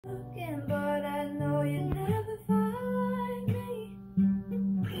Looking, but I know you never find me.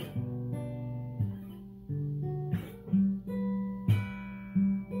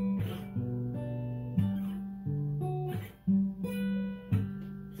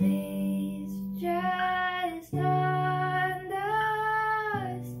 Please just understand.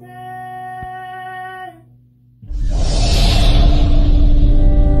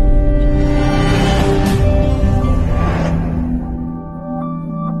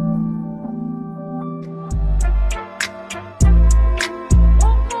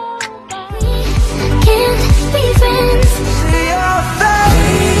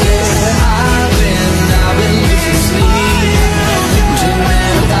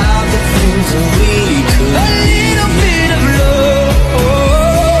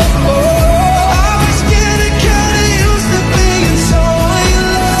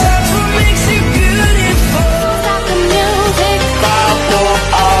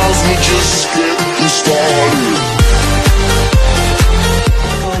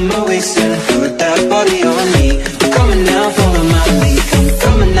 Put that body on me. I'm coming now, follow my lead. I'm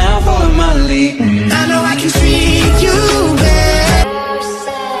coming now, follow my lead. I know I can see you, babe. You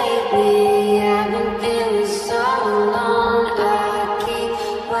say we haven't been so long. I keep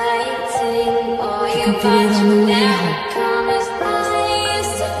waiting for you, but you never promised us I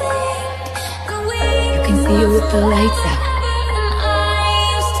used to think. You can see you with the lights out.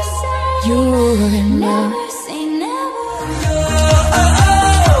 You're in love.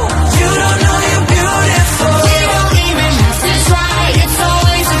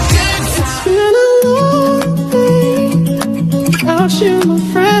 You, my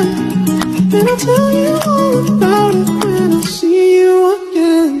friend, and I'll tell you all about it when I see you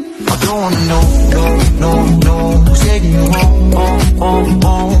again. I don't wanna know who's taking you home.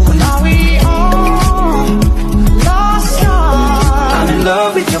 But now we all lost stars. I'm in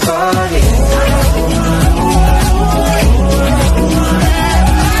love with your body.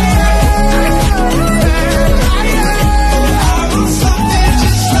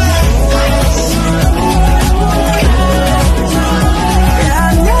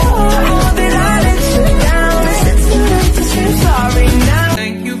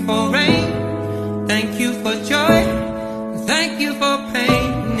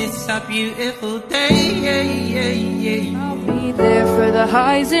 Beautiful day. I'll be there for the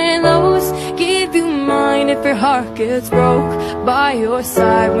highs and lows. Give you mine if your heart gets broke. By your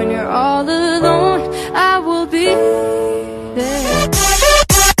side when you're all alone. I will be there.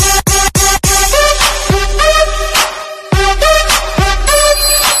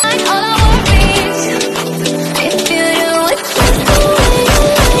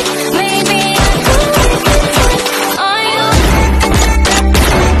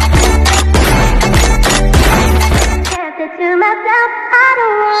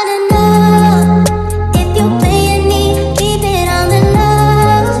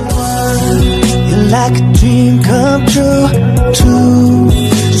 Like a dream come true. 2,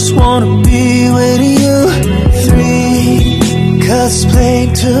 just wanna be with you. 3, 'cause it's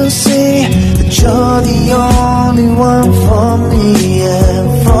plain to see that you're the only one for me. And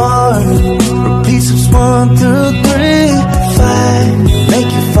 4, repeats of 1 through 3. 5, make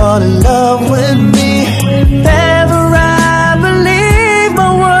you fall in love with me. Never I believe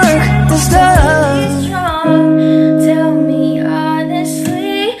my work is done. Tell me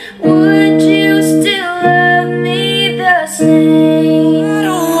honestly, would you still love me the same? I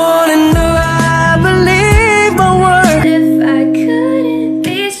don't wanna know, I believe my word. If I couldn't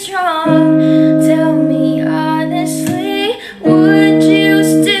be strong, tell me honestly, would you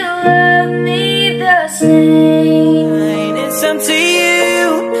still love me the same? It's up to you,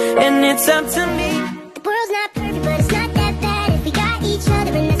 and it's up to me. The world's not perfect, but it's not that bad. If we got each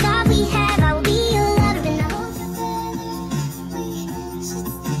other and that's all we have, I will be your lover and I hope that we should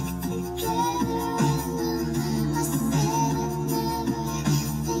stick together.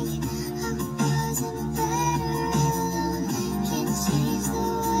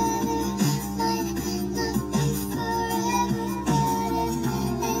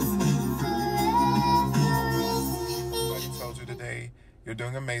 You're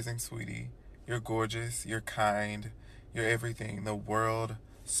doing amazing, sweetie. You're gorgeous. You're kind. You're everything. The world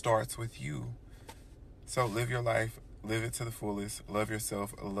starts with you. So live your life. Live it to the fullest. Love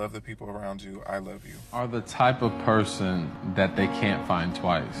yourself. Love the people around you. I love you. Are the type of person that they can't find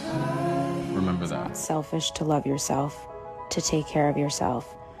twice. Remember that. It's selfish to love yourself, to take care of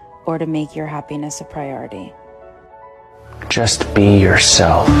yourself, or to make your happiness a priority. Just be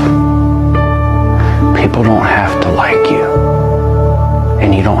yourself. People don't have to like you,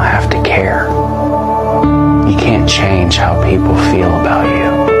 and you don't have to care. You can't change how people feel about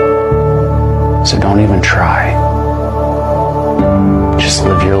you. So don't even try. Just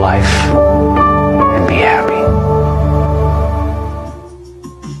live your life and be happy.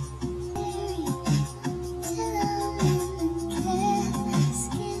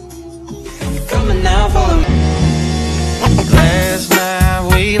 Coming out for me. Last night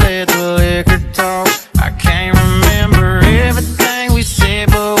we let the liquor talk. I can't remember everything we said,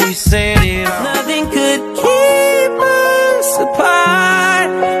 but we said it all. Nothing could keep us apart.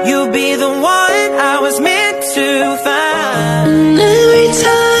 You'll be the one I was meant to find. And every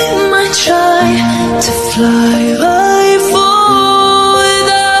time I try to fly, I fall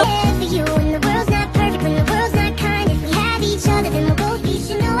without. For you, when the world's not perfect, when the world's not kind, if we have each other, then we'll both be.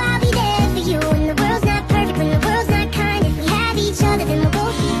 You know I'll be there for you. When the world's not perfect, when the world's not kind, if we have each other, then we'll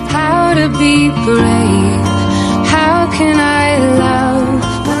both be. How to be brave? How can I love?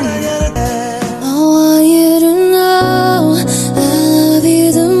 I want you to know I love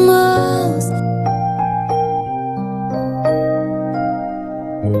you the most.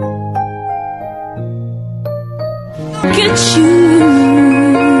 Look at you.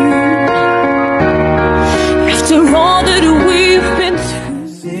 After all that we've been through.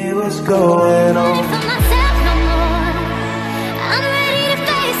 See what's going on. For myself no more. I'm ready to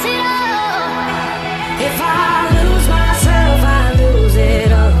face it all. If I lose myself, I lose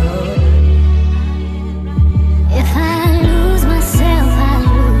it all. If I lose myself, I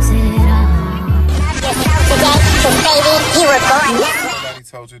lose it all. Somebody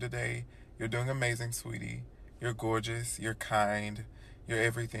told you today, you're doing amazing, sweetie. You're gorgeous, you're kind, you're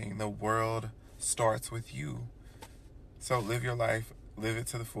everything. The world starts with you. So live your life, live it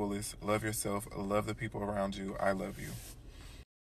to the fullest, love yourself, love the people around you. I love you.